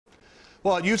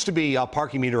Well, it used to be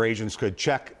parking meter agents could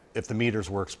check if the meters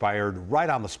were expired right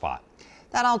on the spot.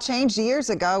 That all changed years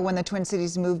ago when the Twin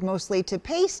Cities moved mostly to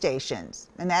pay stations.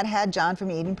 And that had John from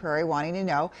Eden Prairie wanting to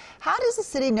know, how does the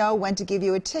city know when to give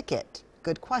you a ticket?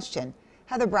 Good question.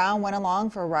 Heather Brown went along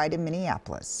for a ride in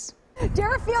Minneapolis. Do you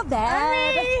ever feel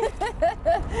bad?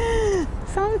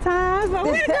 Sometimes, but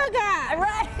we're the good guys.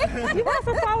 Right. You got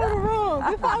to follow the rules.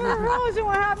 You follow the rules, you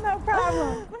won't have no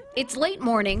problem. It's late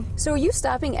morning. So are you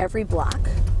stopping every block?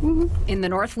 In the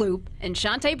North Loop, and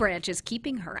Shantae Branch is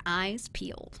keeping her eyes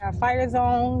peeled. You have fire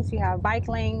zones, you have bike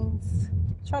lanes,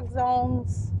 truck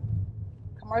zones,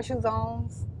 commercial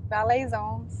zones, valet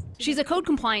zones. She's a code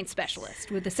compliance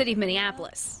specialist with the city of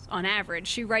Minneapolis. On average,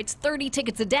 she writes 30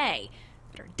 tickets a day,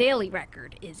 but her daily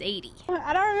record is 80.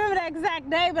 I don't remember the exact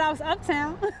day, but I was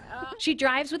uptown. She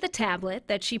drives with a tablet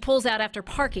that she pulls out after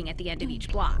parking at the end of each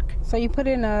block. So you put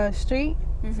in a street,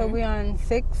 so we're on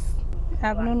 6th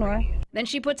Avenue North. Then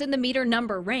she puts in the meter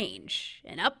number range,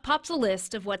 and up pops a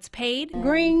list of what's paid.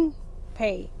 Green,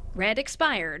 paid. Red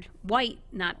expired, white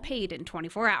not paid in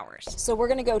 24 hours. So we're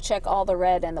going to go check all the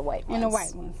red and the white ones. And the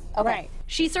white ones. Okay. Right.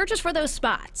 She searches for those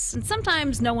spots, and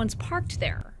sometimes no one's parked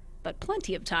there, but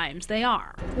plenty of times they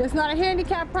are. There's not a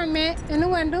handicap permit in the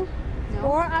window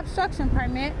or obstruction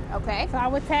permit. Okay. So I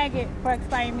would tag it for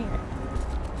expired meter.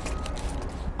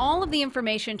 All of the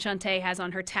information Shantae has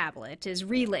on her tablet is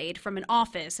relayed from an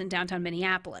office in downtown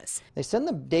Minneapolis, They send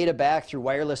the data back through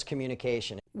wireless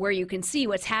communication. where you can see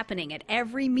what's happening at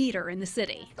every meter in the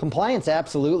city. Compliance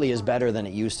absolutely is better than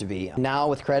it used to be. Now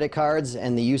with credit cards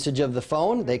and the usage of the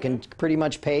phone, they can pretty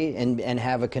much pay and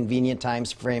have a convenient time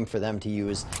frame for them to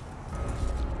use.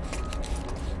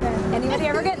 Anybody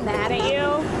ever get mad at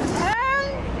you?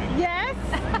 Yes.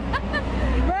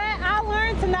 But I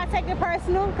learned to not take it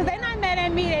personal, because they're not mad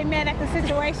at me, they're mad at the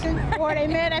situation, or they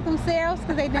mad at themselves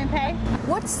because they didn't pay.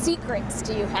 What secrets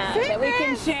do you have that we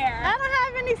can share? I don't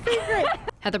have any secrets.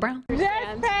 Heather Brown,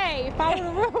 Just pay. Follow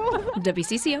the rules.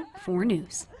 WCCO 4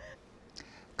 News.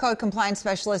 Code compliance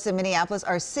specialists in Minneapolis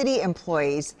are city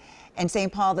employees. In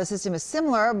St. Paul, the system is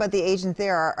similar, but the agents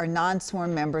there are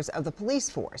non-sworn members of the police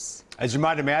force. As you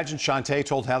might imagine, Shantae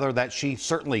told Heather that she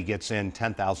certainly gets in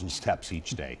 10,000 steps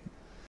each day.